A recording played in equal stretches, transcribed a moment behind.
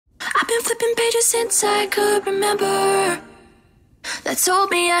been flipping pages since I could remember, that told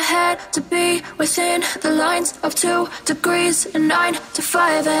me I had to be within the lines of 2 degrees and 9 to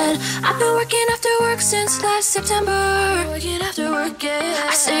 5. And I've been working after work since last September. Working after work, yeah.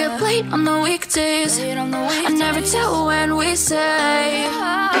 I stay up late on the weekdays. I never tell when we say.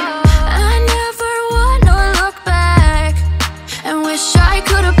 I never wanna look back and wish I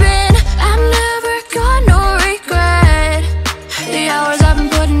could have been. I've never got no regret. The hours I've been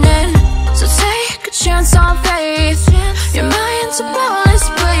putting in, so take a chance on faith. Your mind's a bonus,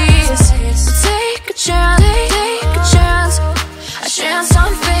 please. So take a chance, take a chance, a chance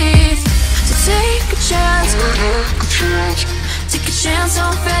on faith. So take a chance, take a chance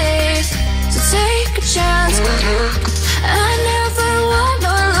on faith. So take a chance. I never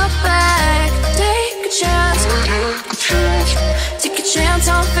wanna look back. Take a chance, take a chance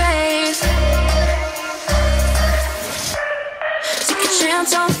on faith. Take a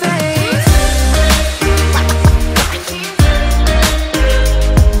chance on faith.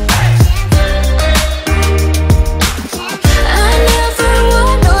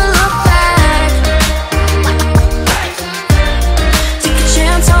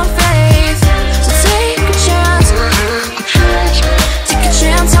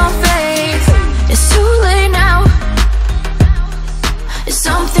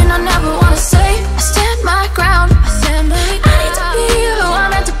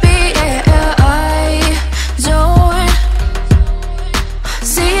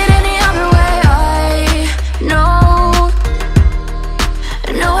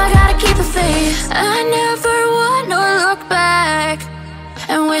 I never wanna look back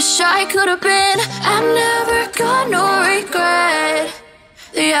and wish I could have been. I've never got no regret.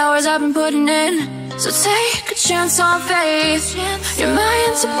 The hours I've been putting in, so take a chance on faith. Your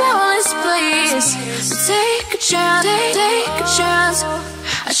mind's a bonus, please. So take a chance, take a chance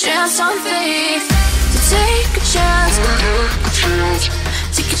on faith. So take a chance,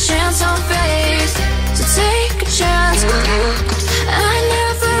 take a chance on faith. So take a chance. I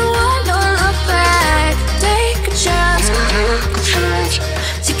never wanna look back. Take a chance,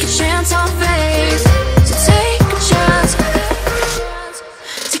 take a chance on faith. So take a chance,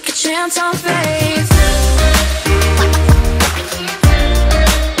 take a chance on faith.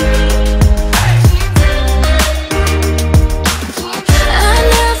 I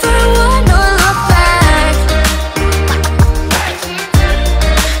never wanna look back.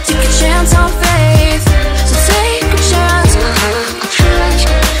 Take a chance on faith. So take a chance,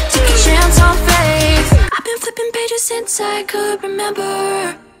 take a chance on faith. I've been flipping pages since I could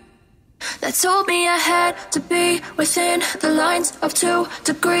remember, that told me I had to be within the lines of 2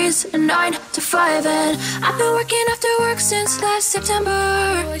 degrees and 9 to 5. And I've been working after work since last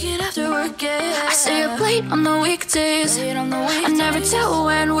September. Working after work, yeah. I stay up late on the weekdays. I never tell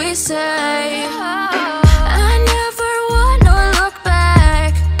when we say. I never wanna look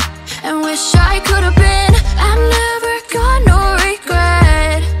back and wish I could have been. I've never got no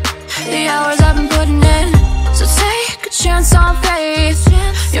regret. The hours I've been putting in, so take a chance on faith.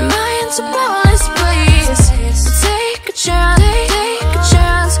 Your mind's a bonus, please. So take a chance, take a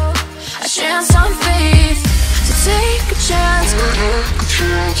chance, a chance on faith. So take a chance,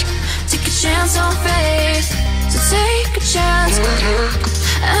 take a chance on faith. So take a chance.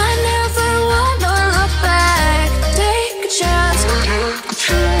 I never wanna look back. Take a chance,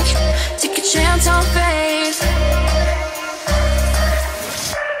 take a chance on faith.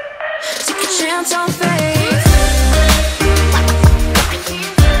 Take a chance on faith.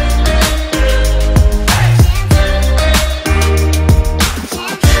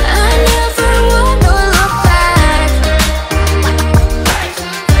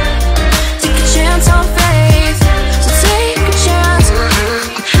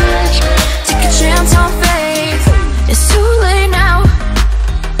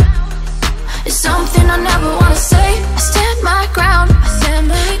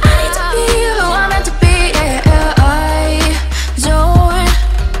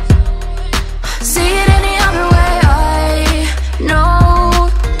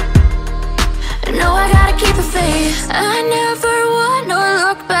 I never wanna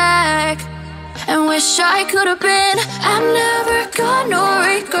look back and wish I could have been. I've never got no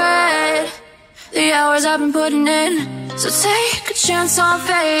regret. The hours I've been putting in, so take a chance on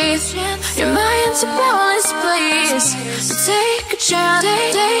faith. Your mind's a bonus, please. So take a chance,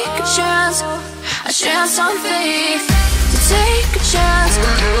 take a chance on faith. So take a chance,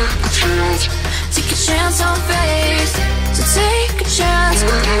 take a chance on faith. So take a chance.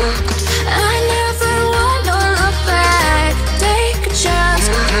 I never wanna look back. Take a chance,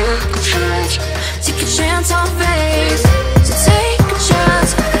 take a chance on faith. So take a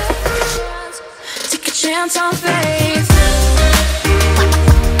chance.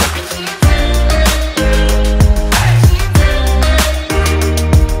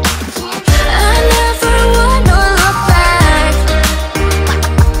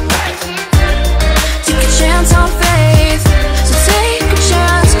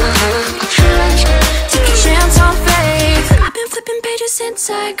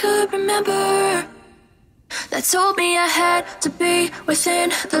 I could remember, that told me I had to be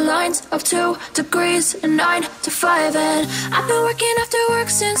within the lines of 2 degrees and 9 to 5. And I've been working after work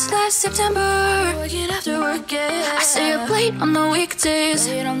since last September. Working after work, yeah. I stay up late on the weekdays.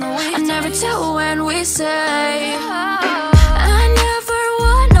 I never tell when we say. I never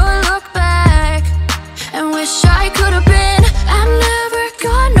wanna look back and wish I could have been. I'm never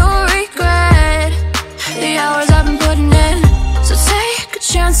gonna regret the hours I've been putting in. So take a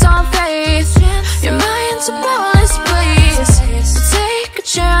chance on faith. Your mind's a bonus, please. So take a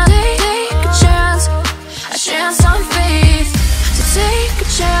chance, take a chance, a chance on faith. So take a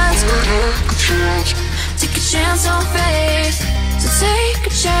chance, take a chance on faith. So take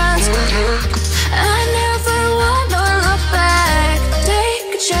a chance. I never wanna look back. Take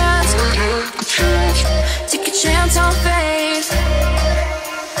a chance, take a chance on faith.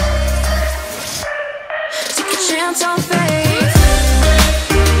 Take a chance on faith.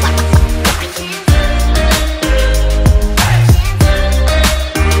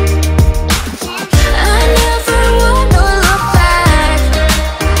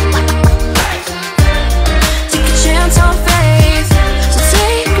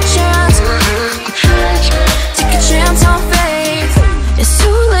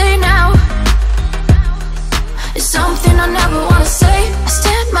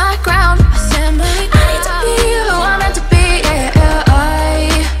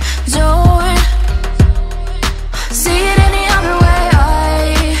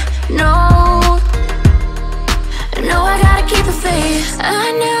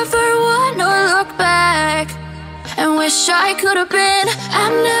 I never wanna look back and wish I could have been.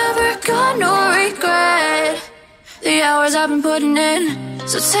 I'm never gonna regret the hours I've been putting in.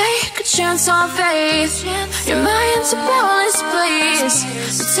 So take a chance on faith. Your mind's a bonus, please.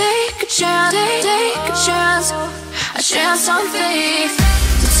 So take a chance, take a chance on faith.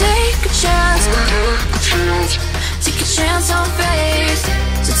 So take a chance, take a chance on faith.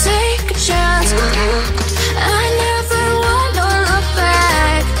 So take a chance. I never wanna look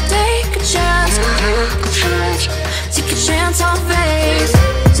back. Take a chance, take a chance on faith.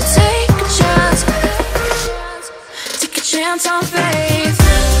 So take a chance, take a chance on faith.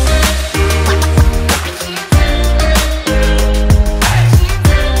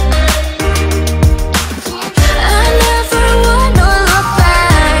 I never wanna look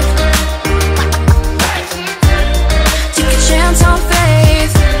back. Take a chance on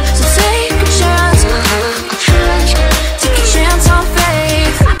faith. So take a chance, take a chance on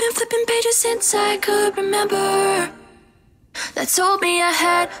faith. I've been flipping pages since I could remember, that told me I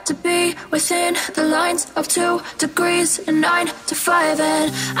had to be within the lines of 2 degrees and 9 to 5.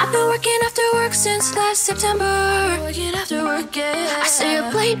 And I've been working after work since last September. Working after work, yeah. I stay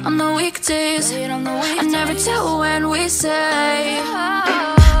up late on the weekdays. I never tell when we say.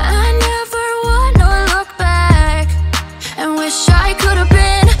 I never wanna look back and wish I could have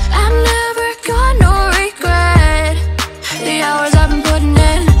been. I'm never gonna regret the hours I've been putting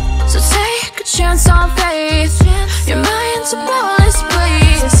in. So take a chance on faith. Your mind's a bonus,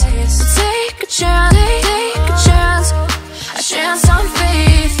 please. So take a chance, take a chance on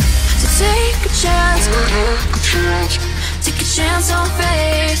faith. So take a chance, take a chance on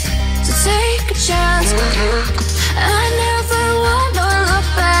faith. So take a chance. I never wanna look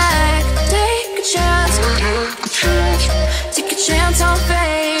back. Take a chance, take a chance on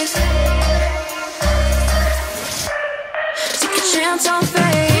faith. Take a chance on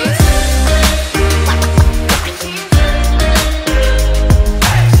faith.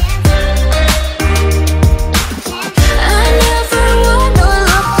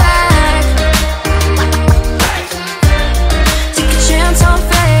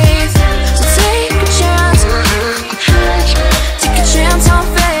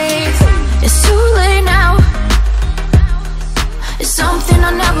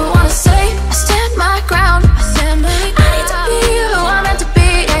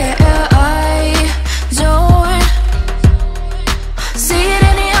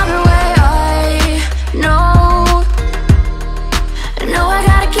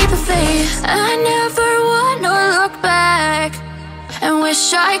 I never wanna look back and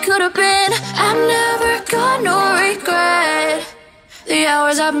wish I could have been. I'm never gonna regret the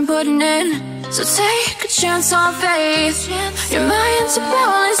hours I've been putting in. So take a chance on faith. Your mind's a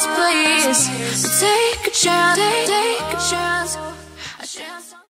bonus, please. So take a chance,